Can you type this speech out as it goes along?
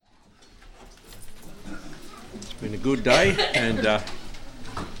Been a good day, and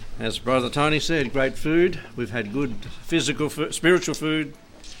as Brother Tony said, great food. We've had good spiritual food,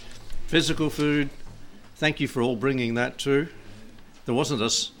 physical food. Thank you for all bringing that too. There wasn't a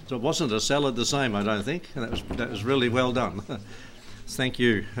salad the same, I don't think. That was really well done. Thank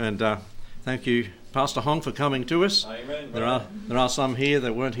you, and thank you, Pastor Hong, for coming to us. Amen, there are some here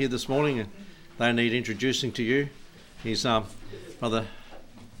that weren't here this morning, and they need introducing to you. He's Brother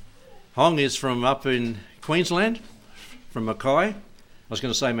Hong is from up in Queensland, from Mackay. I was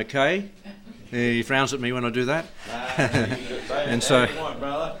going to say Mackay. He frowns at me when I do that.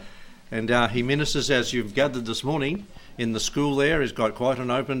 And he ministers, as you've gathered this morning, in the school there. He's got quite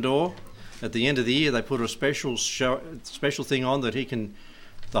an open door. At the end of the year, they put a special thing on that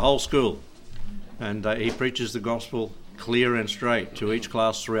the whole school, and he preaches the gospel clear and straight to each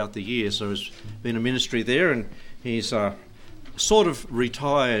class throughout the year. So he's been a ministry there, and he's sort of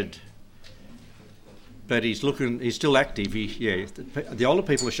retired, but he's still active. The older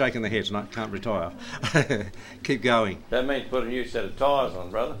people are shaking their heads and I can't retire. Keep going. That means put a new set of tyres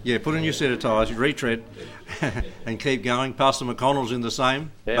on, brother. Yeah, put a new set of tyres, retread, and keep going. Pastor McConnell's in the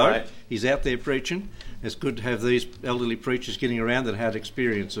same boat. Mate. He's out there preaching. It's good to have these elderly preachers getting around that had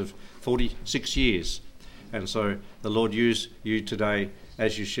experience of 46 years. And so the Lord use you today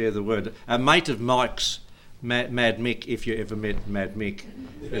as you share the word. A mate of Mike's, Mad Mick, if you ever met Mad Mick.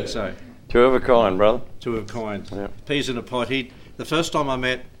 And so... Two of a kind, brother. Two of a kind. Yeah. Peas in a pot. The first time I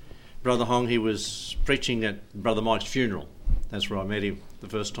met Brother Hong, he was preaching at Brother Mike's funeral. That's where I met him the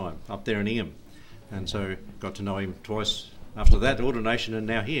first time, up there in Ingham. And so got to know him twice after that, ordination, and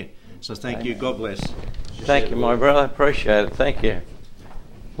now here. So thank you. God bless. Thank you, my brother. Appreciate it. Thank you.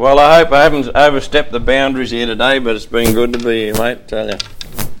 Well, I hope I haven't overstepped the boundaries here today, but it's been good to be here, mate, tell you.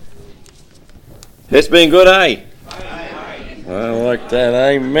 It's been good, eh? I like that.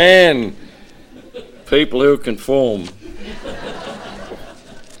 Amen. People who conform.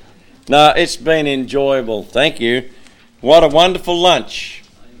 No, it's been enjoyable. Thank you. What a wonderful lunch.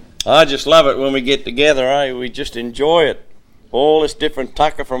 I just love it when we get together, eh? We just enjoy it. All this different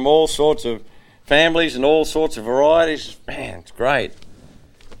tucker from all sorts of families and all sorts of varieties. Man, it's great.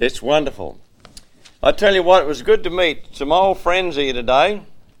 It's wonderful. I tell you what, it was good to meet some old friends here today.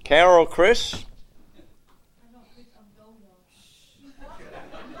 Carol, Chris.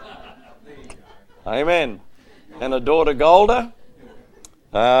 Amen. And a daughter, Golda.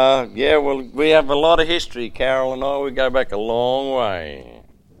 We have a lot of history, Carol and I. We go back a long way.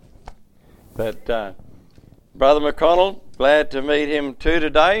 But Brother McConnell, glad to meet him too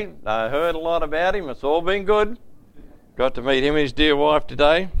today. I heard a lot about him. It's all been good. Got to meet him and his dear wife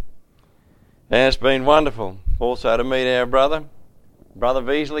today. And it's been wonderful. Also to meet our brother, Brother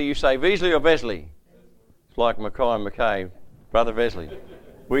Veasley. You say Veasley or Vesley? It's like Mackay and Mackay. Brother Vesley.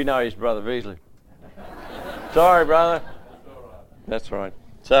 We know he's Brother Veasley. Sorry, brother. That's right.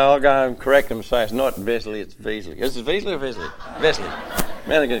 So I'll go and correct him and say it's not Vesley, it's Veasley. Is it Veasley or Vesley?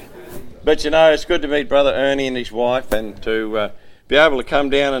 Vesley. But you know, it's good to meet Brother Ernie and his wife, and to be able to come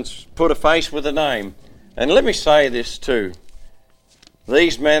down and put a face with a name. And let me say this too.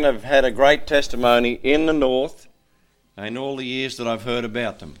 These men have had a great testimony in the north in all the years that I've heard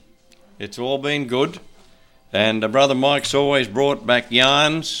about them. It's all been good. And Brother Mike's always brought back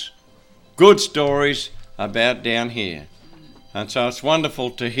yarns, good stories about down here. And so it's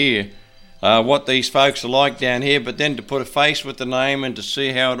wonderful to hear what these folks are like down here, but then to put a face with the name and to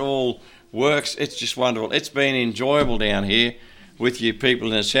see how it all works, it's just wonderful. It's been enjoyable down here with you people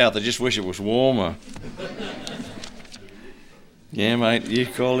in the south. I just wish it was warmer. Yeah, mate, you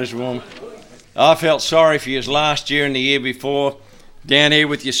call this warm? I felt sorry for you last year and the year before, down here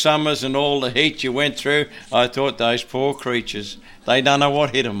with your summers and all the heat you went through. I thought those poor creatures, they don't know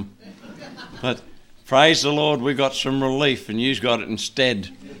what hit them. But praise the Lord, we got some relief and you've got it instead.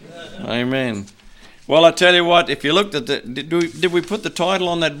 Amen. Well, I tell you what, if you looked at did we put the title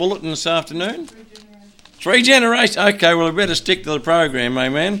on that bulletin this afternoon? Three generations. Okay, well, we better stick to the program,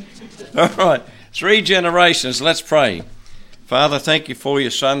 amen. All right, 3 generations. Let's pray. Father, thank you for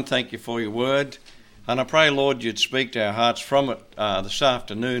your Son. Thank you for your word. And I pray, Lord, you'd speak to our hearts from it this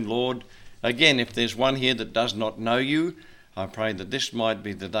afternoon, Lord. Again, if there's one here that does not know you, I pray that this might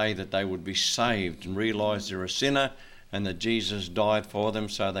be the day that they would be saved and realise they're a sinner and that Jesus died for them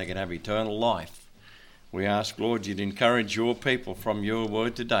so they could have eternal life. We ask, Lord, you'd encourage your people from your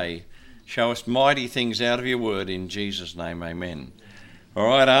word today. Show us mighty things out of your word in Jesus' name, amen. All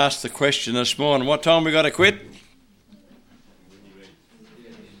right, I asked the question this morning, what time we got to quit?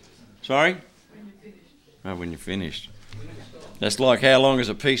 Sorry? Oh, when you're finished. That's like how long is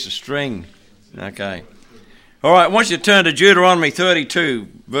a piece of string? Okay. All right, I want you to turn to Deuteronomy 32,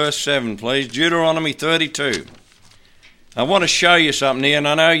 verse 7, please. Deuteronomy 32. I want to show you something here, and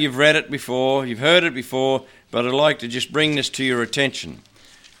I know you've read it before, you've heard it before, but I'd like to just bring this to your attention,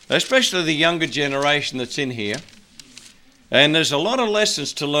 especially the younger generation that's in here. And there's a lot of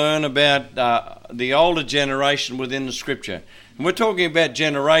lessons to learn about the older generation within the Scripture. And we're talking about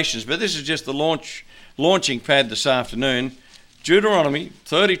generations, but this is just the launching pad this afternoon. Deuteronomy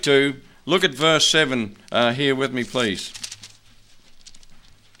 32, look at verse 7 here with me, please.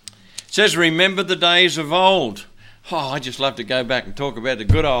 It says, remember the days of old. Oh, I just love to go back and talk about the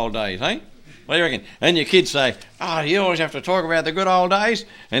good old days, eh? What do you reckon? And your kids say, oh, you always have to talk about the good old days.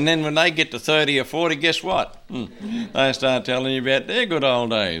 And then when they get to 30 or 40, guess what? They start telling you about their good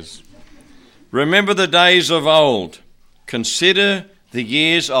old days. Remember the days of old. Consider the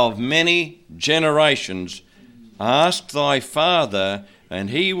years of many generations. Ask thy father, and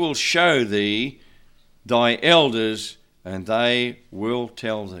he will show thee thy elders, and they will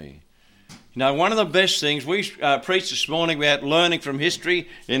tell thee. You know, one of the best things, we preached this morning about learning from history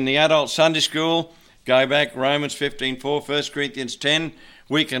in the adult Sunday school. Go back, Romans 15:4, 1 Corinthians 10.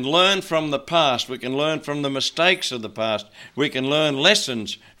 We can learn from the past. We can learn from the mistakes of the past. We can learn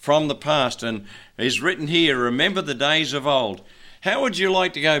lessons from the past. And it's written here, remember the days of old. How would you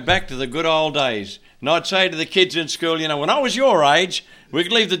like to go back to the good old days? And I'd say to the kids in school, you know, when I was your age, we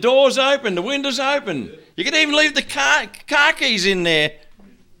could leave the doors open, the windows open. You could even leave the car keys in there.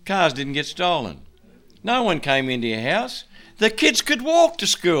 Cars didn't get stolen. No one came into your house. The kids could walk to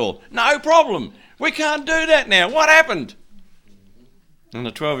school. No problem. We can't do that now. What happened? And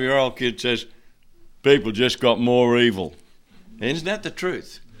the 12-year-old kid says, people just got more evil. Isn't that the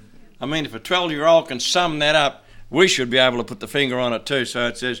truth? I mean, if a 12-year-old can sum that up, we should be able to put the finger on it too. So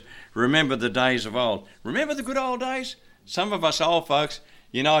it says, remember the days of old. Remember the good old days? Some of us old folks,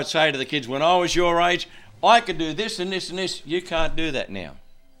 you know, I'd say to the kids, when I was your age, I could do this and this and this. You can't do that now.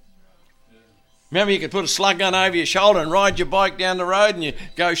 Remember, you could put a slug gun over your shoulder and ride your bike down the road and you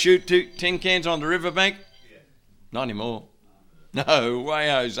go shoot 2 tin cans on the riverbank? Yeah. Not anymore. No way,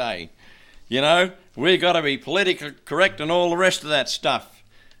 Jose. You know, we've got to be politically correct and all the rest of that stuff.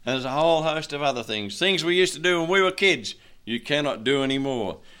 And there's a whole host of other things. Things we used to do when we were kids, you cannot do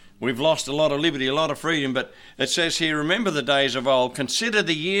anymore. We've lost a lot of liberty, a lot of freedom, but it says here, remember the days of old. Consider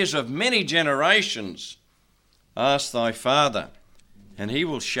the years of many generations. Ask thy father, and he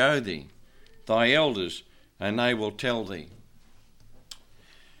will show thee. Thy elders, and they will tell thee.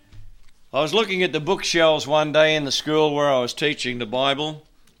 I was looking at the bookshelves one day in the school where I was teaching the Bible,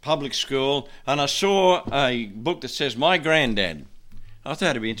 public school, and I saw a book that says My Granddad. I thought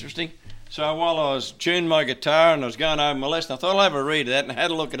it'd be interesting. So while I was tuning my guitar and I was going over my lesson, I thought I'll have a read of that and I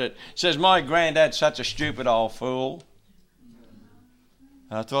had a look at it. It says, my granddad's such a stupid old fool.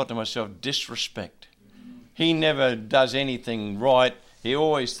 And I thought to myself, disrespect. He never does anything right. He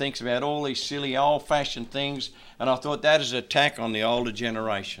always thinks about all these silly old-fashioned things, and I thought that is an attack on the older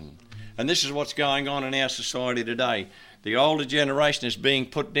generation. And this is what's going on in our society today. The older generation is being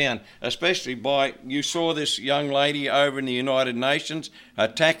put down, especially by, you saw this young lady over in the United Nations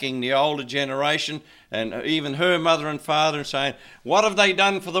attacking the older generation, and even her mother and father, and saying, what have they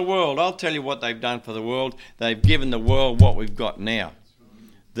done for the world? I'll tell you what they've done for the world. They've given the world what we've got now.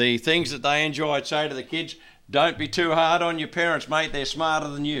 The things that they enjoy, I'd say to the kids, don't be too hard on your parents, mate. They're smarter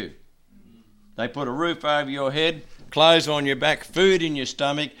than you. They put a roof over your head, clothes on your back, food in your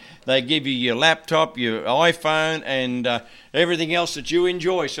stomach. They give you your laptop, your iPhone, and everything else that you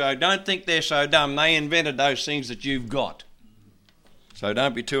enjoy. So don't think they're so dumb. They invented those things that you've got. So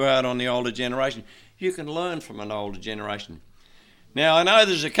don't be too hard on the older generation. You can learn from an older generation. Now, I know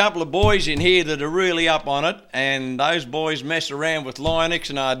there's a couple of boys in here that are really up on it, and those boys mess around with Linux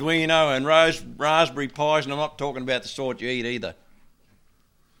and Arduino and Raspberry Pis, and I'm not talking about the sort you eat either.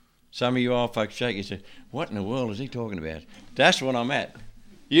 Some of you old folks shake and say, what in the world is he talking about? That's what I'm at.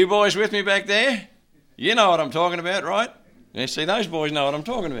 You boys with me back there? You know what I'm talking about, right? You see, those boys know what I'm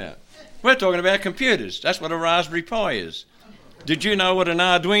talking about. We're talking about computers. That's what a Raspberry Pi is. Did you know what an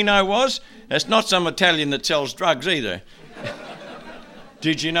Arduino was? It's not some Italian that sells drugs either.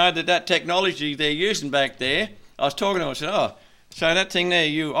 Did you know that technology they're using back there, I was talking to him, I said, oh, so that thing there,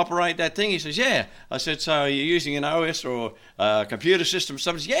 you operate that thing? He says, yeah. I said, so you're using an OS or a computer system?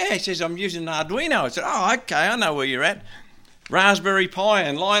 Somebody said, yeah. He says, I'm using an Arduino. I said, oh, okay, I know where you're at. Raspberry Pi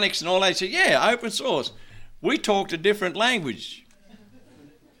and Linux and all that. He said, yeah, open source. We talked a different language.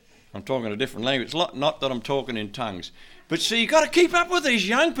 I'm talking a different language, not that I'm talking in tongues. But see, you've got to keep up with these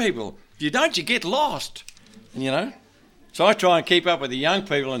young people. If you don't, you get lost, you know. So I try and keep up with the young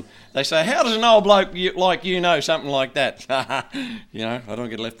people, and they say, how does an old bloke like you know something like that? You know, I don't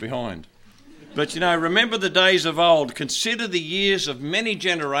get left behind. But, you know, remember the days of old. Consider the years of many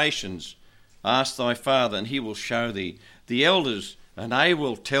generations. Ask thy father, and he will show thee. the elders, and they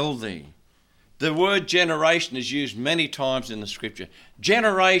will tell thee. The word generation is used many times in the scripture.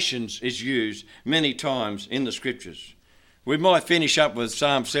 Generations is used many times in the scriptures. We might finish up with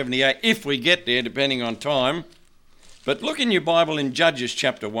Psalm 78 if we get there, depending on time. But look in your Bible in Judges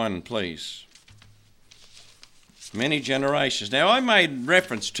chapter 1, please. Many generations. Now, I made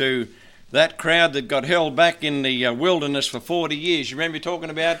reference to that crowd that got held back in the wilderness for 40 years. You remember talking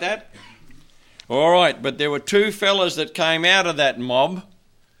about that? All right, but there were two fellas that came out of that mob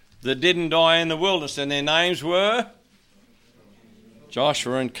that didn't die in the wilderness, and their names were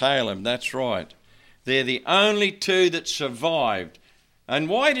Joshua and Caleb. That's right. They're the only two that survived. And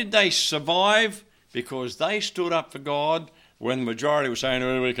why did they survive? Because they stood up for God when the majority were saying,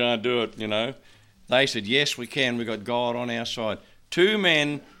 oh, we can't do it, you know. They said, yes, we can. We've got God on our side. Two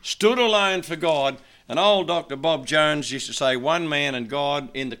men stood alone for God. And old Dr. Bob Jones used to say, one man and God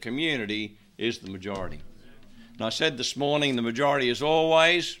in the community is the majority. And I said this morning, the majority is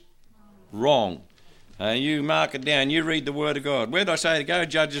always wrong. You mark it down. You read the Word of God. Where did I say to go?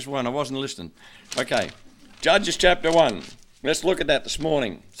 Judges 1. I wasn't listening. Okay. Judges chapter 1. Let's look at that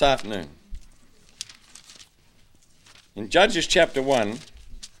this afternoon. In Judges chapter 1,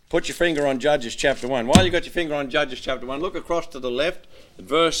 put your finger on Judges chapter 1. While you got your finger on Judges chapter 1, look across to the left at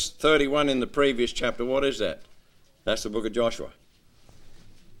verse 31 in the previous chapter. What is that? That's the book of Joshua.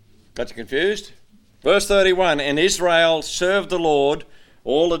 Got you confused? Verse 31, and Israel served the Lord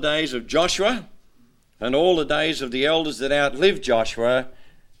all the days of Joshua and all the days of the elders that outlived Joshua,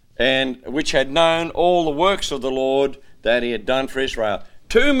 and which had known all the works of the Lord that he had done for Israel.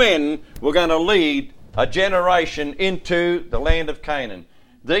 Two men were going to lead a generation into the land of Canaan.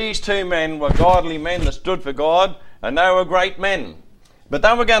 These two men were godly men that stood for God, and they were great men. But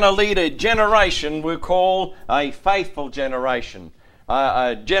they were going to lead a generation we call a faithful generation.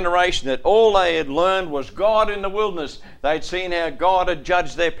 A generation that all they had learned was God in the wilderness. They'd seen how God had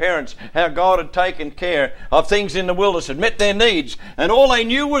judged their parents, how God had taken care of things in the wilderness, had met their needs, and all they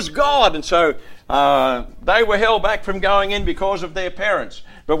knew was God. And so they were held back from going in because of their parents.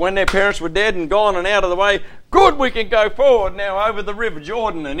 But when their parents were dead and gone and out of the way, good, we can go forward now over the river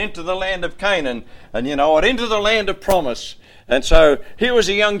Jordan and into the land of Canaan, and you know what, into the land of promise. And so here was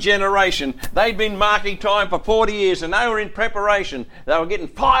a young generation. They'd been marking time for 40 years and they were in preparation. They were getting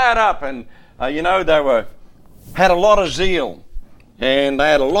fired up, and they had a lot of zeal and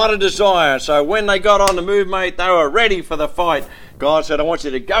they had a lot of desire. So when they got on the move, mate, they were ready for the fight. God said, I want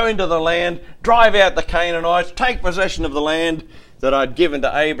you to go into the land, drive out the Canaanites, take possession of the land that I'd given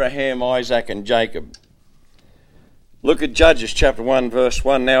to Abraham, Isaac and Jacob. Look at Judges chapter 1 verse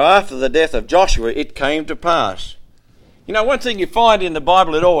 1. Now after the death of Joshua it came to pass. You know, one thing you find in the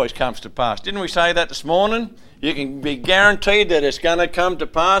Bible, it always comes to pass. Didn't we say that this morning? You can be guaranteed that it's going to come to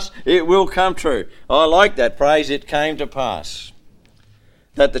pass. It will come true. I like that phrase, it came to pass.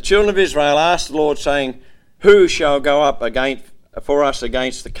 That the children of Israel asked the Lord, saying, who shall go up for us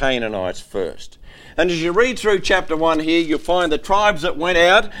against the Canaanites first? And as you read through chapter 1 here, you'll find the tribes that went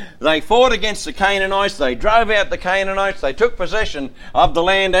out, they fought against the Canaanites, they drove out the Canaanites, they took possession of the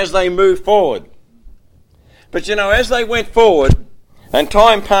land as they moved forward. But you know, as they went forward and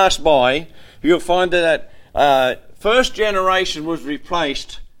time passed by, you'll find that first generation was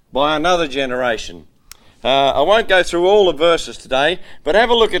replaced by another generation. I won't go through all the verses today, but have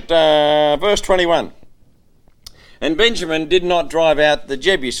a look at verse 21. And Benjamin did not drive out the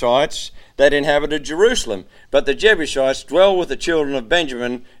Jebusites that inhabited Jerusalem, but the Jebusites dwell with the children of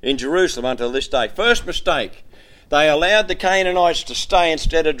Benjamin in Jerusalem until this day. First mistake, they allowed the Canaanites to stay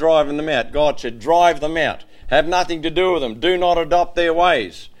instead of driving them out. God said, drive them out. Have nothing to do with them. Do not adopt their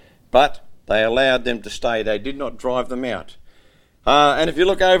ways. But they allowed them to stay. They did not drive them out. And if you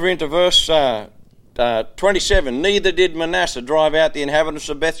look over into verse 27, neither did Manasseh drive out the inhabitants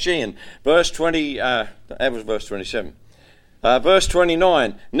of Bethshean. Verse 20, that was verse 27. Verse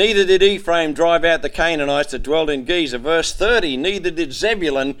 29, neither did Ephraim drive out the Canaanites that dwelled in Gezer. Verse 30, neither did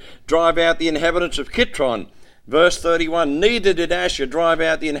Zebulun drive out the inhabitants of Kitron. Verse 31, neither did Asher drive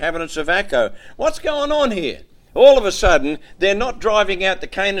out the inhabitants of Akko. What's going on here? All of a sudden, they're not driving out the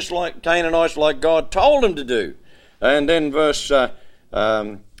Canaanites like God told them to do. And then verse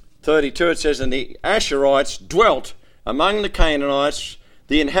 32, it says, and the Asherites dwelt among the Canaanites,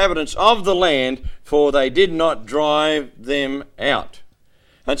 the inhabitants of the land, for they did not drive them out.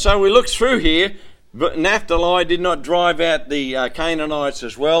 And so we look through here, but Naphtali did not drive out the Canaanites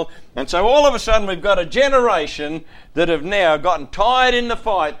as well. And so all of a sudden we've got a generation that have now gotten tired in the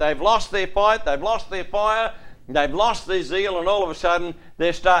fight. They've lost their fight, they've lost their fire, they've lost their zeal, and all of a sudden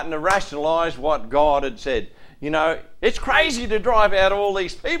they're starting to rationalise what God had said. You know, it's crazy to drive out all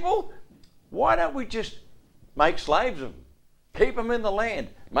these people. Why don't we just make slaves of them? Keep them in the land.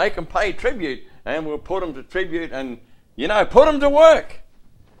 Make them pay tribute, and we'll put them to tribute and, put them to work.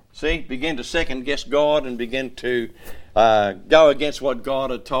 See, begin to second guess God and begin to go against what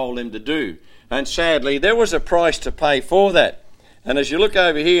God had told him to do. And sadly, there was a price to pay for that. And as you look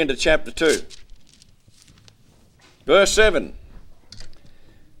over here into chapter 2, verse 7,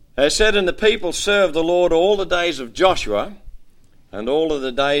 it said, "And the people served the Lord all the days of Joshua, and all of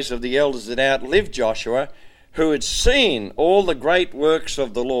the days of the elders that outlived Joshua, who had seen all the great works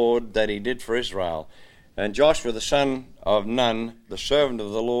of the Lord that he did for Israel. And Joshua the son of Nun, the servant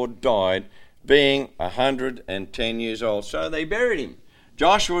of the Lord, died, being 110 years old." So they buried him.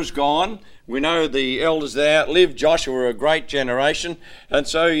 Joshua's gone. We know the elders that outlived Joshua were a great generation. And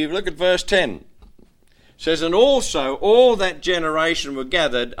so you look at verse 10. It says, "And also all that generation were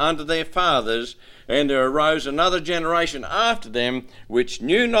gathered unto their fathers, and there arose another generation after them, which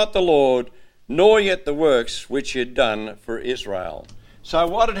knew not the Lord, nor yet the works which he had done for Israel." So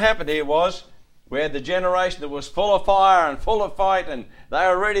what had happened here was, we had the generation that was full of fire and full of fight, and they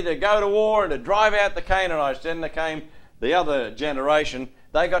were ready to go to war and to drive out the Canaanites. Then there came the other generation.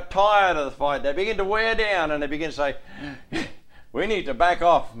 They got tired of the fight. They began to wear down, and they began to say, we need to back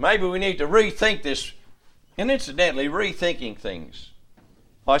off. Maybe we need to rethink this. And incidentally, rethinking things.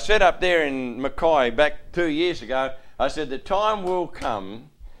 I said up there in Mackay back 2 years ago, I said the time will come.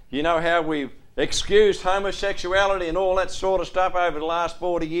 You know how we've excused homosexuality and all that sort of stuff over the last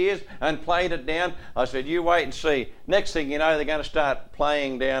 40 years and played it down? I said, you wait and see. Next thing you know, they're going to start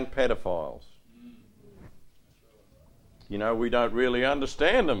playing down pedophiles. We don't really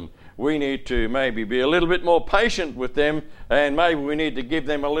understand them. We need to maybe be a little bit more patient with them, and maybe we need to give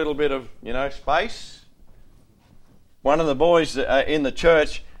them a little bit of, space. One of the boys in the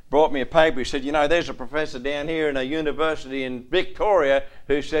church brought me a paper. He said, there's a professor down here in a university in Victoria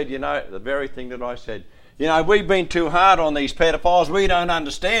who said, the very thing that I said. We've been too hard on these pedophiles. We don't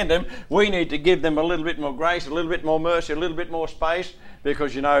understand them. We need to give them a little bit more grace, a little bit more mercy, a little bit more space,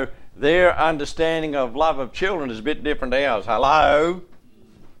 because, their understanding of love of children is a bit different to ours. Hello?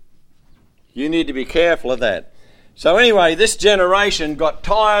 You need to be careful of that. So anyway, this generation got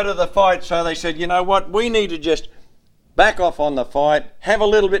tired of the fight, so they said, we need to just back off on the fight, have a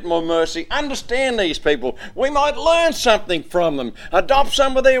little bit more mercy, understand these people. We might learn something from them, adopt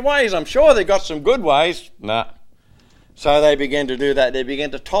some of their ways. I'm sure they've got some good ways. Nah. So they began to do that. They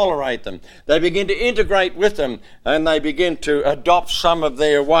began to tolerate them. They began to integrate with them, and they began to adopt some of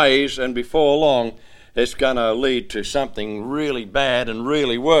their ways, and before long it's going to lead to something really bad and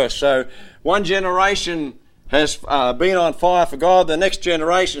really worse. So one generation has been on fire for God, the next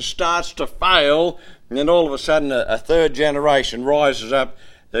generation starts to fail, and then all of a sudden a third generation rises up,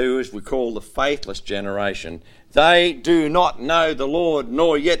 who is we call the faithless generation. They do not know the Lord,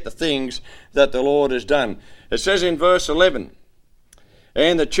 nor yet the things that the Lord has done. It says in verse 11,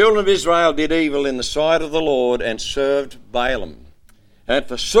 "And the children of Israel did evil in the sight of the Lord, and served Baalim, and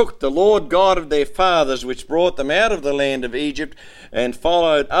forsook the Lord God of their fathers, which brought them out of the land of Egypt, and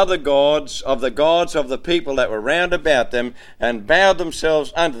followed other gods of the people that were round about them, and bowed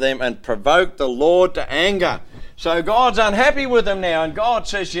themselves unto them, and provoked the Lord to anger." So God's unhappy with them now, and God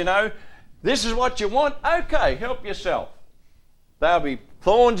says, this is what you want? Okay, help yourself. There'll be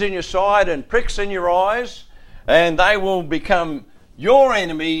thorns in your side and pricks in your eyes, and they will become your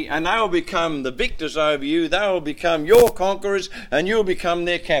enemy, and they will become the victors over you. They will become your conquerors, and you'll become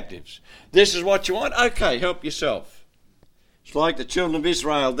their captives. This is what you want? Okay, help yourself. It's like the children of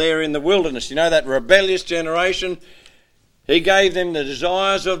Israel there in the wilderness. That rebellious generation. He gave them the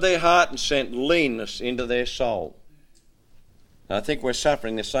desires of their heart and sent leanness into their soul. I think we're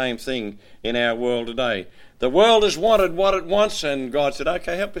suffering the same thing in our world today. The world has wanted what it wants, and God said,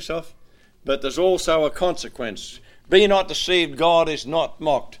 okay, help yourself. But there's also a consequence. Be not deceived, God is not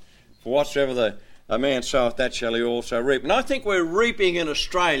mocked. For whatsoever a man soweth, that shall he also reap. And I think we're reaping in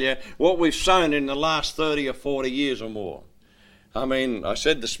Australia what we've sown in the last 30 or 40 years or more. I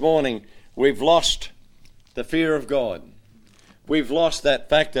said this morning, we've lost the fear of God. We've lost that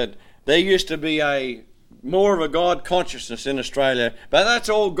fact that there used to be more of a God consciousness in Australia, but that's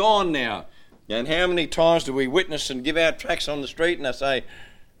all gone now. And how many times do we witness and give out tracts on the street and they say,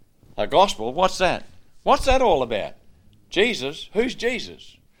 a gospel, what's that? What's that all about? Jesus? Who's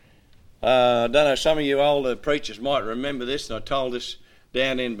Jesus? I don't know, some of you older preachers might remember this, and I told this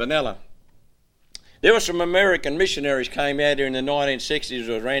down in Benalla. There were some American missionaries came out here in the 1960s.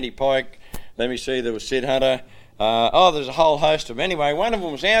 There was Randy Pike, there was Sid Hunter. There's a whole host of them. Anyway, one of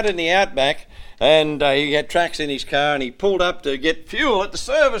them was out in the outback, and he had tracks in his car, and he pulled up to get fuel at the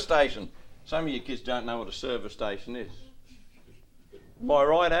service station. Some of you kids don't know what a service station is. Am I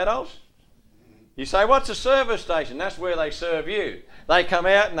right, adults? You say, what's a service station? That's where they serve you. They come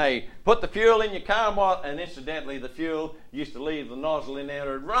out and they put the fuel in your car, and incidentally the fuel used to leave the nozzle in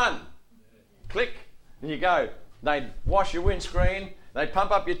there and run. Click, and you go. They'd wash your windscreen, they'd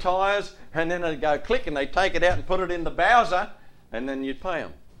pump up your tyres, and then they'd go click, and they'd take it out and put it in the Bowser, and then you'd pay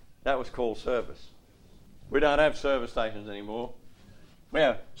them. That was called service. We don't have service stations anymore. We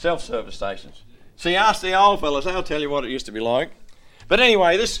have self-service stations. See, ask the old fellas, they'll tell you what it used to be like. But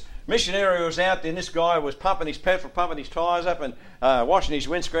anyway, this missionary was out there, and this guy was pumping his petrol, pumping his tyres up and washing his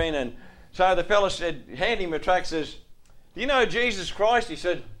windscreen. And so the fella said, handed him a tract, says, do you know Jesus Christ? He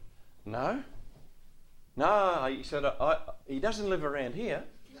said, no. No, he said, he doesn't live around here.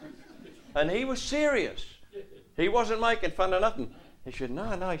 And he was serious. He wasn't making fun of nothing. He said, no,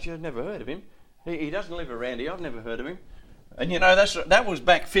 he said, I've never heard of him. He doesn't live around here. I've never heard of him. And you know, that was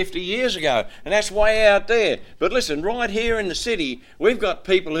back 50 years ago, and that's way out there. But listen, right here in the city, we've got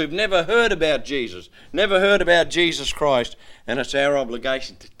people who've never heard about Jesus, never heard about Jesus Christ, and it's our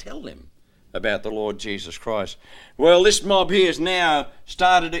obligation to tell them about the Lord Jesus Christ. Well, this mob here has now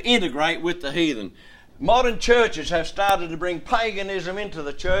started to integrate with the heathen. Modern churches have started to bring paganism into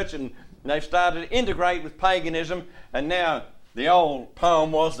the church, and they've started to integrate with paganism, and now the old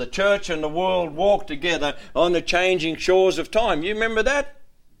poem was, the church and the world walk together on the changing shores of time. You remember that?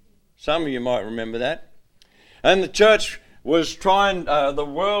 Some of you might remember that. And the church was trying, the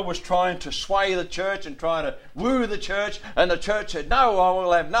world was trying to sway the church and trying to woo the church, and the church said, no, I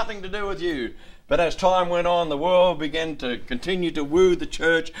will have nothing to do with you. But as time went on, the world began to continue to woo the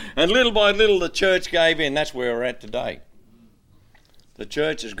church, and little by little the church gave in. That's where we're at today. The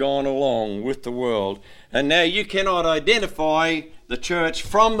church has gone along with the world, and now you cannot identify the church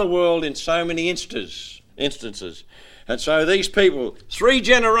from the world in so many instances. And so these people, 3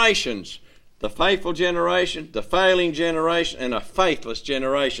 generations, the faithful generation, the failing generation, and a faithless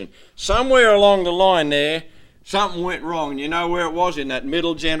generation. Somewhere along the line there, something went wrong. You know where it was? In that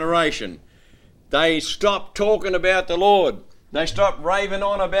middle generation. They stopped talking about the Lord. They stopped raving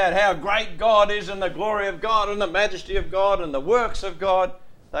on about how great God is and the glory of God and the majesty of God and the works of God.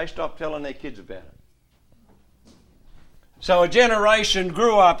 They stopped telling their kids about it. So a generation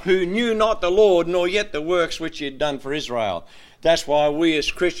grew up who knew not the Lord nor yet the works which he had done for Israel. That's why we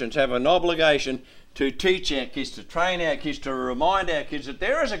as Christians have an obligation to teach our kids, to train our kids, to remind our kids that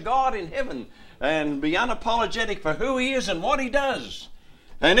there is a God in heaven, and be unapologetic for who he is and what he does.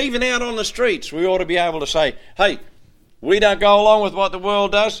 And even out on the streets, we ought to be able to say, hey, we don't go along with what the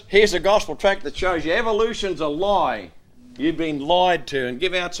world does. Here's a gospel tract that shows you evolution's a lie. You've been lied to, and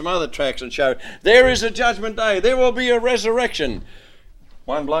give out some other tracts and show there is a judgment day. There will be a resurrection.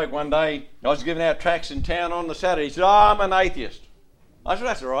 One bloke one day, I was giving out tracts in town on the Saturday. He said, I'm an atheist. I said,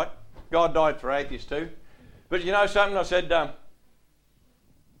 that's all right. God died for atheists too. But you know something? I said,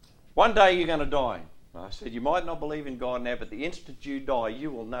 one day you're going to die. I said, you might not believe in God now, but the instant you die,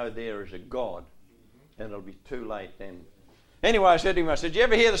 you will know there is a God. And it'll be too late then. Anyway, I said to him, did you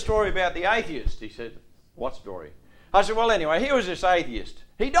ever hear the story about the atheist? He said, what story? I said, well, anyway, here was this atheist.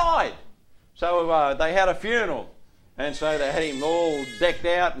 He died. So they had a funeral. And so they had him all decked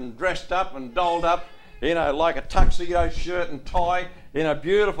out and dressed up and dolled up, you know, like a tuxedo shirt and tie, in a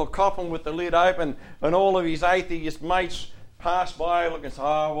beautiful coffin with the lid open. And all of his atheist mates passed by looking and said,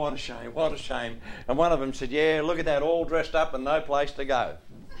 oh, what a shame, what a shame. And one of them said, yeah, look at that, all dressed up and no place to go.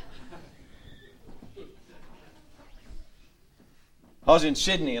 I was in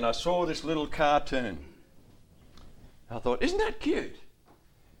Sydney and I saw this little cartoon. I thought, isn't that cute?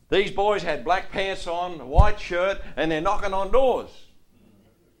 These boys had black pants on, a white shirt, and they're knocking on doors.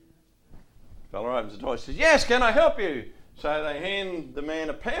 The fella opens the door and says, yes, can I help you? So they hand the man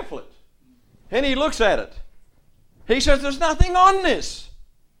a pamphlet. And he looks at it. He says, there's nothing on this.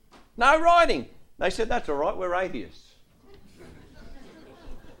 No writing. They said, that's all right, we're atheists.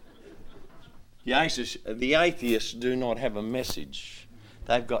 The atheists do not have a message.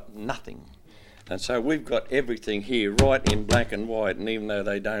 They've got nothing. And so we've got everything here right in black and white, and even though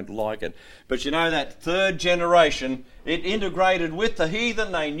they don't like it. But you know, that 3rd generation, it integrated with the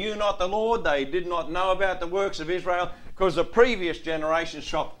heathen. They knew not the Lord. They did not know about the works of Israel because the previous generation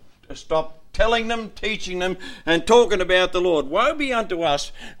stopped telling them, teaching them, and talking about the Lord. Woe be unto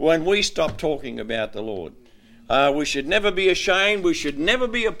us when we stop talking about the Lord. We should never be ashamed. We should never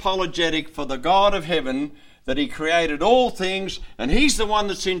be apologetic for the God of heaven, that he created all things, and he's the one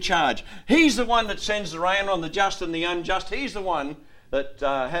that's in charge. He's the one that sends the rain on the just and the unjust. He's the one that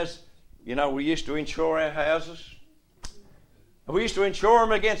has, you know, we used to insure our houses. We used to insure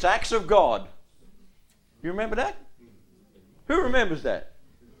them against acts of God. You remember that? Who remembers that?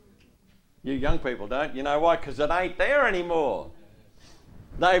 You young people don't. You know why? Because it ain't there anymore.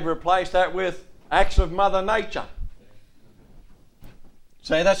 They've replaced that with acts of Mother Nature.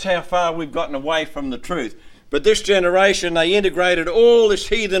 So that's how far we've gotten away from the truth. But this generation, they integrated all this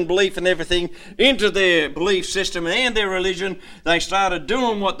heathen belief and everything into their belief system and their religion. They started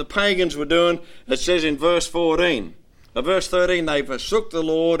doing what the pagans were doing. It says in verse 14. Verse 13, they forsook the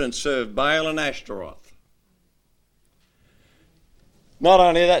Lord and served Baal and Ashtaroth. Not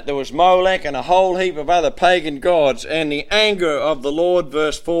only that, there was Molech and a whole heap of other pagan gods, and the anger of the Lord,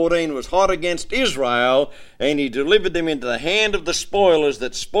 verse 14, was hot against Israel, and he delivered them into the hand of the spoilers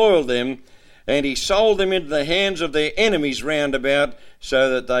that spoiled them, and he sold them into the hands of their enemies round about, so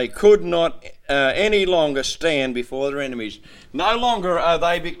that they could not any longer stand before their enemies. No longer are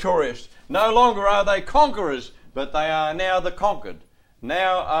they victorious. No longer are they conquerors, but they are now the conquered.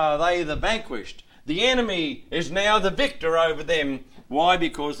 Now are they the vanquished. The enemy is now the victor over them. Why?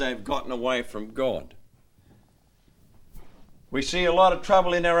 Because they've gotten away from God. We see a lot of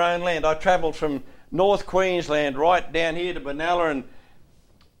trouble in our own land. I travelled from North Queensland right down here to Benalla, and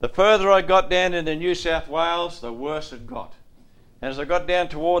the further I got down into New South Wales, the worse it got. And as I got down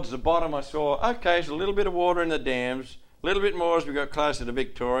towards the bottom, I saw, okay, there's a little bit of water in the dams, a little bit more as we got closer to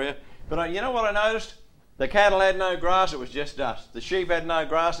Victoria. But you know what I noticed? The cattle had no grass, it was just dust. The sheep had no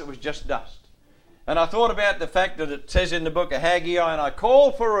grass, it was just dust. And I thought about the fact that it says in the book of Haggai, and I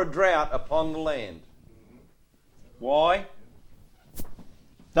call for a drought upon the land. Why?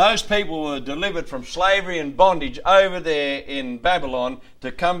 Those people were delivered from slavery and bondage over there in Babylon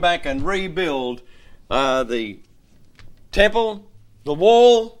to come back and rebuild the temple, the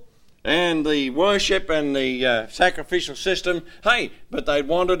wall, and the worship and the sacrificial system. Hey, but they'd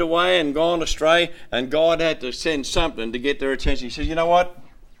wandered away and gone astray, and God had to send something to get their attention. He says, you know what?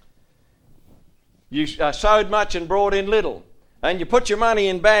 You sowed much and brought in little, and you put your money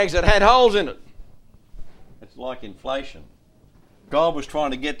in bags that had holes in it. It's like inflation. God was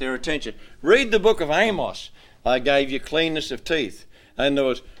trying to get their attention. Read the book of Amos. I gave you cleanness of teeth. And there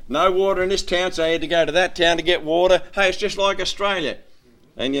was no water in this town, so I had to go to that town to get water. Hey, it's just like Australia.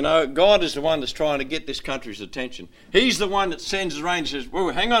 And you know, God is the one that's trying to get this country's attention. He's the one that sends the rain and says, well,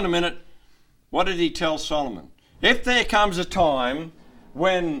 hang on a minute. What did he tell Solomon? If there comes a time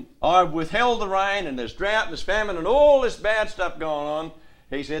when I've withheld the rain and there's drought and there's famine and all this bad stuff going on,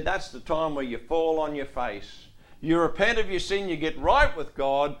 he said, that's the time where you fall on your face. You repent of your sin, you get right with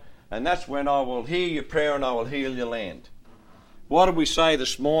God, and that's when I will hear your prayer and I will heal your land. What did we say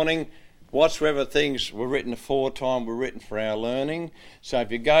this morning? Whatsoever things were written aforetime were written for our learning. So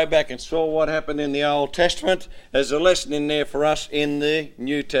if you go back and saw what happened in the Old Testament, there's a lesson in there for us in the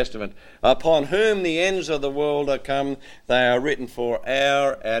New Testament. Upon whom the ends of the world are come, they are written for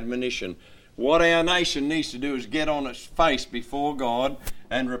our admonition. What our nation needs to do is get on its face before God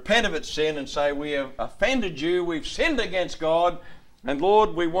and repent of its sin and say, we have offended you, we've sinned against God, and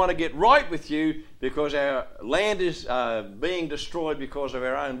Lord, we want to get right with you because our land is being destroyed because of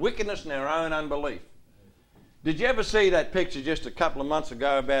our own wickedness and our own unbelief. Did you ever see that picture just a couple of months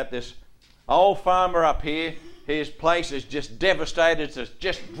ago about this old farmer up here? His place is just devastated, it's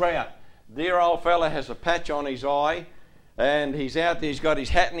just drought. Dear old fella has a patch on his eye, and he's out there, he's got his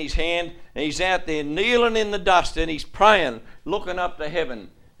hat in his hand, and he's out there kneeling in the dust, and he's praying, looking up to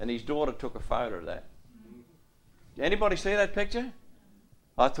heaven, and his daughter took a photo of that. Anybody see that picture?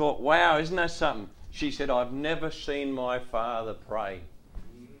 I thought, wow, isn't that something? She said, I've never seen my father pray.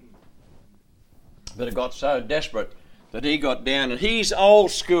 But it got so desperate that he got down, and he's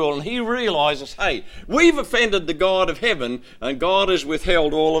old school, and he realises, hey, we've offended the God of heaven, and God has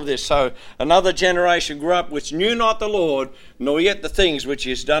withheld all of this. So another generation grew up which knew not the Lord, nor yet the things which he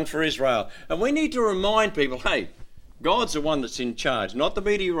has done for Israel. And we need to remind people, hey, God's the one that's in charge, not the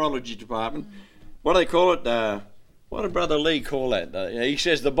meteorology department. What do they call it? What did Brother Lee call that? He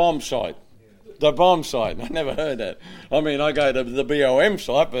says the bomb site. The bomb site. I never heard that. I mean, I go to the BOM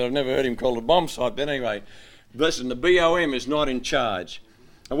site, but I've never heard him call it a bomb site. But anyway, listen, the BOM is not in charge.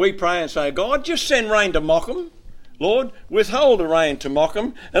 And we pray and say, God, just send rain to Morecambe. Lord, withhold the rain to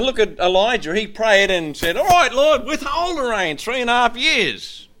Morecambe. And look at Elijah. He prayed and said, all right, Lord, withhold the rain 3.5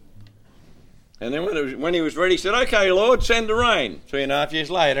 years. And then when he was ready, he said, okay, Lord, send the rain. 3.5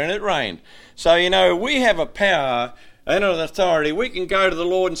 years later, and it rained. So, you know, we have a power and an authority. We can go to the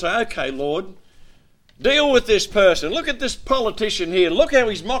Lord and say, okay, Lord, deal with this person. Look at this politician here. Look how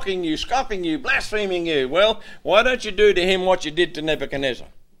he's mocking you, scoffing you, blaspheming you. Well, why don't you do to him what you did to Nebuchadnezzar?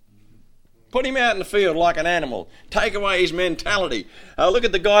 Put him out in the field like an animal. Take away his mentality. Look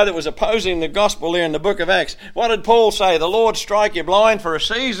at the guy that was opposing the gospel there in the book of Acts. What did Paul say? The Lord strike you blind for a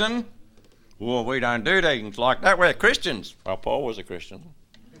season. Well, we don't do things like that. We're Christians. Well, Paul was a Christian.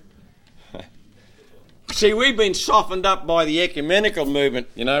 See, we've been softened up by the ecumenical movement.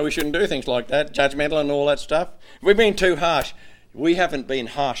 You know, we shouldn't do things like that, judgmental and all that stuff. We've been too harsh. We haven't been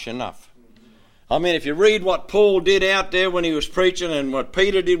harsh enough. I mean, if you read what Paul did out there when he was preaching and what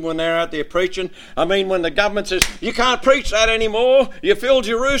Peter did when they were out there preaching, I mean, when the government says, you can't preach that anymore, you fill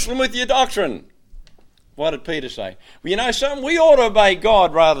Jerusalem with your doctrine. What did Peter say? Well, you know something? We ought to obey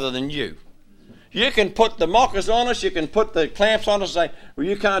God rather than you. You can put the mockers on us, you can put the clamps on us and say, well,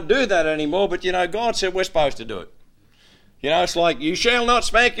 you can't do that anymore, but you know, God said we're supposed to do it. You know, it's like, you shall not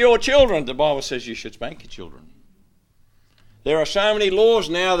spank your children. The Bible says you should spank your children. There are so many laws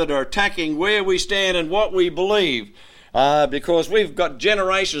now that are attacking where we stand and what we believe, because we've got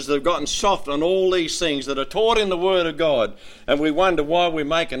generations that have gotten soft on all these things that are taught in the Word of God, and we wonder why we're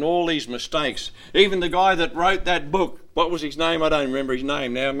making all these mistakes. Even the guy that wrote that book, what was his name? I don't remember his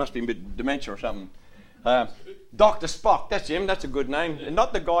name now. It must be dementia or something. Dr. Spock, that's him. That's a good name. And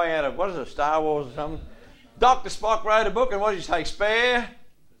not the guy out of, what is it, Star Wars or something? Dr. Spock wrote a book, and what did he say? Spare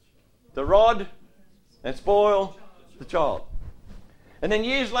the rod and spoil the child. And then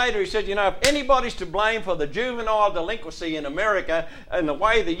years later he said, you know, if anybody's to blame for the juvenile delinquency in America and the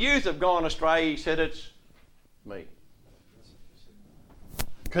way the youth have gone astray, he said, it's me.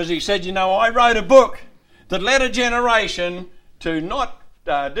 Because he said, you know, I wrote a book that led a generation to not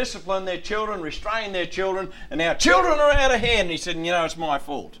discipline their children, restrain their children, and now children are out of hand. And he said, you know, it's my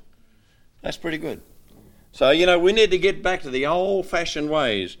fault. That's pretty good. So, you know, we need to get back to the old-fashioned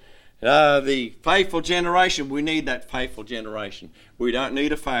ways. The faithful generation, we need that faithful generation. We don't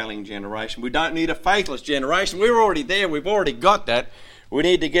need a failing generation. We don't need a faithless generation. We're already there. We've already got that. We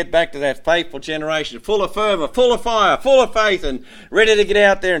need to get back to that faithful generation, full of fervour, full of fire, full of faith, and ready to get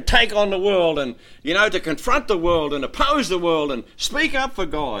out there and take on the world and, you know, to confront the world and oppose the world and speak up for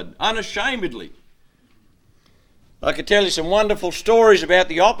God unashamedly. I could tell you some wonderful stories about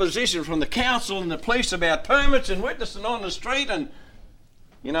the opposition from the council and the police about permits and witnessing on the street, and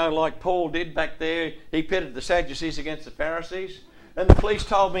you know, like Paul did back there, he pitted the Sadducees against the Pharisees. And the police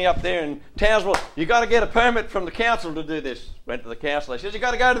told me up there in Townsville, you got to get a permit from the council to do this. Went to the council. They said, you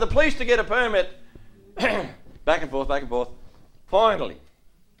got to go to the police to get a permit. Back and forth, back and forth. Finally,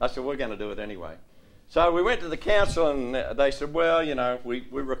 I said, we're going to do it anyway. So we went to the council and they said, well, you know, we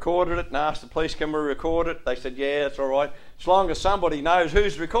recorded it and asked the police, can we record it? They said, yeah, that's all right. As long as somebody knows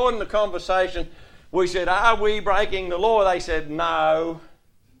who's recording the conversation. We said, are we breaking the law? They said, no.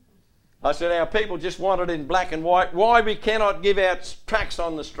 I said, our people just want it in black and white. Why we cannot give out tracts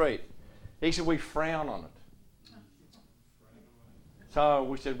on the street? He said, we frown on it. So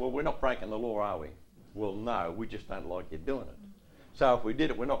we said, well, we're not breaking the law, are we? Well, no, we just don't like you doing it. So if we did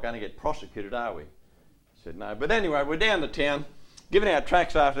it, we're not going to get prosecuted, are we? I said, no. But anyway, we're down to town, giving out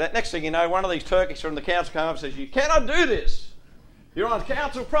tracts after that. Next thing you know, one of these turkeys from the council came up and says, you cannot do this. You're on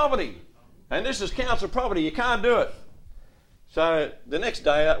council property. And this is council property. You can't do it. So the next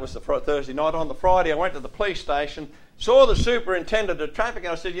day, that was the Thursday night, on the Friday I went to the police station, saw the superintendent of traffic,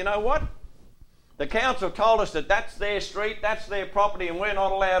 and I said, you know what? The council told us that that's their street, that's their property, and we're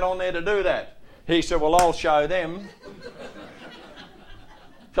not allowed on there to do that. He said, well, I'll show them.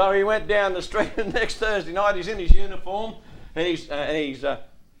 So he went down the street, and next Thursday night he's in his uniform, and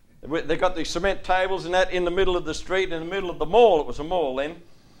they've got these cement tables and that in the middle of the street, in the middle of the mall. It was a mall then.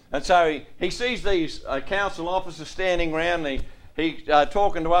 And so he sees these council officers standing around, and he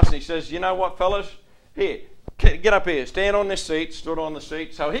talking to us, and he says, you know what, fellas? Here, get up here. Stand on this seat. Stood on the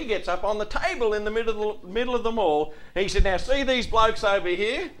seat. So he gets up on the table in the middle of the mall. He said, now see these blokes over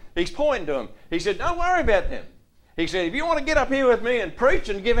here? He's pointing to them. He said, don't worry about them. He said, if you want to get up here with me and preach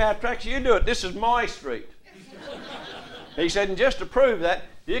and give out tracts, you do it. This is my street. He said, and just to prove that,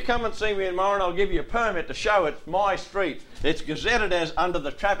 you come and see me tomorrow and I'll give you a permit to show it's my street. It's gazetted as under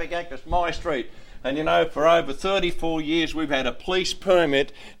the Traffic Act, it's my street. And you know, for over 34 years we've had a police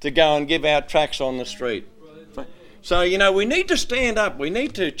permit to go and give out tracts on the street. So, you know, we need to stand up. We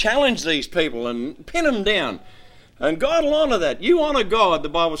need to challenge these people and pin them down. And God will honour that. You honour God, the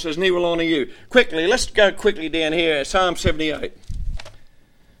Bible says, and He will honour you. Quickly, let's go quickly down here, Psalm 78.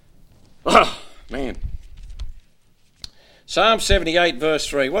 Oh, man. Psalm 78, verse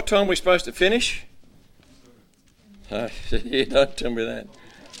 3. What time are we supposed to finish? Yeah, don't tell me that.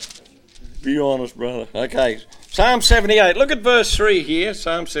 Be honest, brother. Okay, Psalm 78. Look at verse 3 here.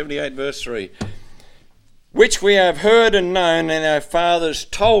 Psalm 78, verse 3. Which we have heard and known, and our fathers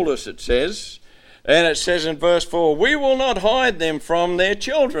told us, it says. And it says in verse 4, we will not hide them from their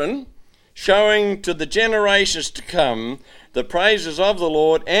children, showing to the generations to come the praises of the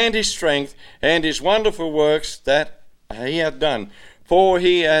Lord and His strength and His wonderful works that He hath done. For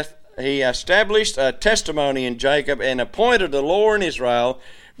he established a testimony in Jacob and appointed a law in Israel,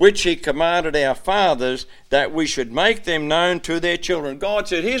 which he commanded our fathers, that we should make them known to their children. God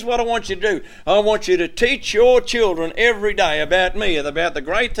said, here's what I want you to do. I want you to teach your children every day about me, about the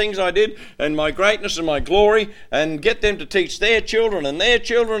great things I did and my greatness and my glory, and get them to teach their children and their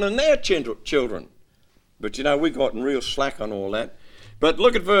children and their children. But we've gotten real slack on all that. But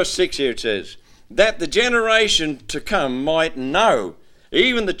look at verse 6 here. It says, that the generation to come might know,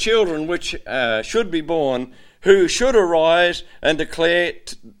 even the children which should be born, who should arise and declare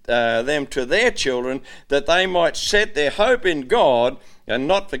them to their children, that they might set their hope in God and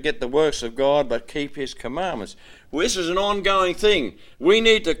not forget the works of God, but keep his commandments. Well, this is an ongoing thing. We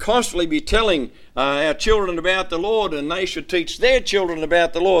need to constantly be telling our children about the Lord, and they should teach their children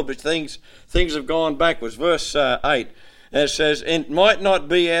about the Lord, but things have gone backwards. Verse 8, it says, it might not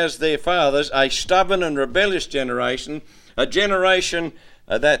be as their fathers, a stubborn and rebellious generation, a generation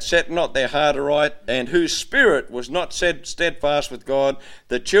that set not their heart aright, and whose spirit was not steadfast with God.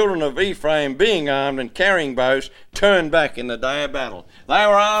 The children of Ephraim, being armed and carrying bows, turned back in the day of battle. They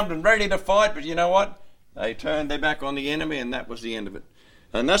were armed and ready to fight, but you know what? They turned their back on the enemy, and that was the end of it.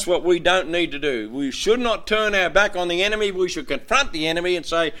 And that's what we don't need to do. We should not turn our back on the enemy. We should confront the enemy and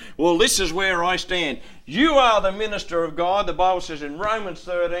say, well, this is where I stand. You are the minister of God. The Bible says in Romans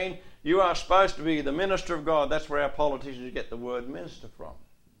 13, you are supposed to be the minister of God. That's where our politicians get the word minister from.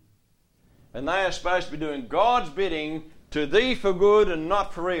 And they are supposed to be doing God's bidding to thee for good and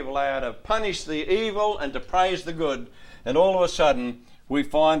not for evil. They are to punish the evil and to praise the good. And all of a sudden, we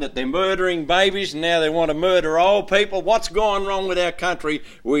find that they're murdering babies and now they want to murder old people. What's gone wrong with our country?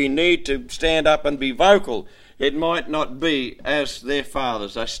 We need to stand up and be vocal. It might not be as their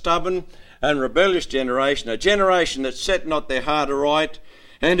fathers, a stubborn and rebellious generation, a generation that set not their heart aright,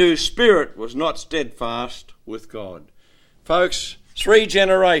 and whose spirit was not steadfast with God. Folks, 3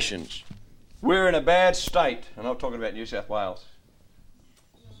 generations. We're in a bad state, and I'm talking about New South Wales.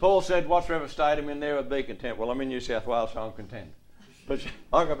 Paul said, whatsoever state I'm in there, I'd be content. Well, I'm in New South Wales, so I'm content. But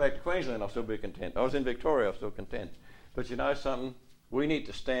I'll go back to Queensland, I'll still be content. I was in Victoria, I'm still content. But you know something? We need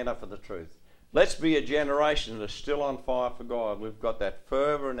to stand up for the truth. Let's be a generation that's still on fire for God. We've got that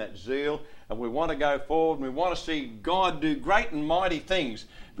fervour and that zeal, and we want to go forward, and we want to see God do great and mighty things.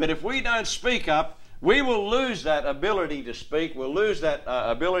 But if we don't speak up, we will lose that ability to speak. We'll lose that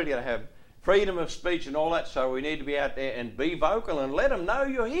ability to have freedom of speech and all that. So we need to be out there and be vocal and let them know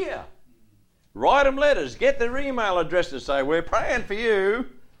you're here. Write them letters. Get their email address and say, we're praying for you.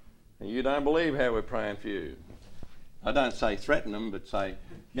 And you don't believe how we're praying for you. I don't say threaten them, but say,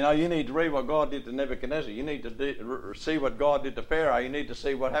 you need to read what God did to Nebuchadnezzar. You need to see what God did to Pharaoh. You need to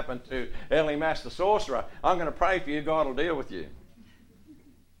see what happened to Elimas the sorcerer. I'm going to pray for you. God will deal with you.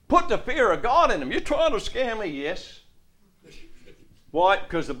 Put the fear of God in them. You're trying to scare me, yes. Why?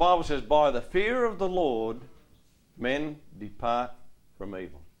 Because the Bible says, by the fear of the Lord, men depart from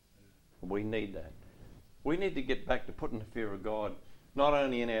evil. We need that. We need to get back to putting the fear of God, not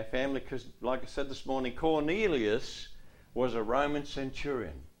only in our family, because like I said this morning, Cornelius was a Roman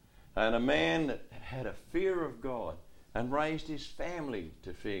centurion and a man that had a fear of God and raised his family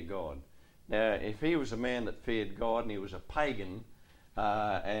to fear God. Now, if he was a man that feared God and he was a pagan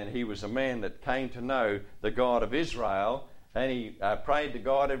and he was a man that came to know the God of Israel and he prayed to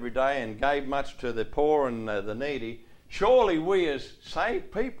God every day and gave much to the poor and the needy, surely we as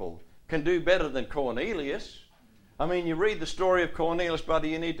saved people can do better than Cornelius. I mean, you read the story of Cornelius, buddy,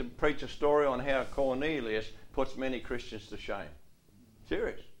 you need to preach a story on how Cornelius puts many Christians to shame.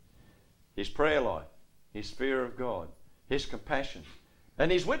 Serious. His prayer life, his fear of God, his compassion, and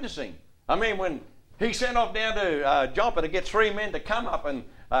his witnessing. I mean, when he sent off down to Joppa to get 3 men to come up and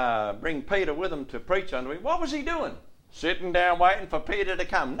bring Peter with him to preach unto him, what was he doing? Sitting down waiting for Peter to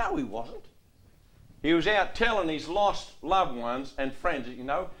come? No, he wasn't. He was out telling his lost loved ones and friends,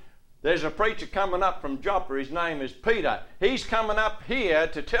 there's a preacher coming up from Joppa. His name is Peter. He's coming up here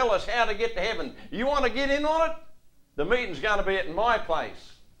to tell us how to get to heaven. You want to get in on it? The meeting's going to be at my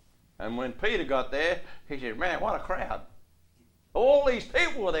place. And when Peter got there, he said, man, what a crowd. All these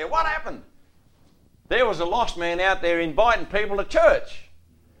people were there. What happened? There was a lost man out there inviting people to church.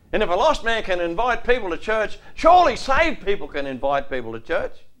 And if a lost man can invite people to church, surely saved people can invite people to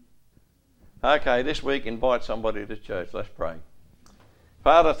church. Okay, this week invite somebody to church. Let's pray.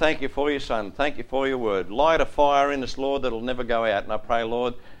 Father, thank you for your Son. Thank you for your word. Light a fire in us, Lord, that'll never go out. And I pray,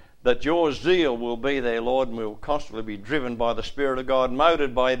 Lord, that your zeal will be there, Lord, and we will constantly be driven by the Spirit of God,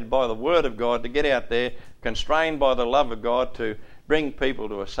 motivated by the Word of God to get out there, constrained by the love of God to bring people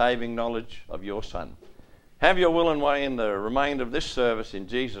to a saving knowledge of your Son. Have your will and way in the remainder of this service. In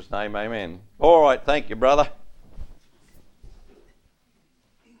Jesus' name, amen. All right, thank you, brother.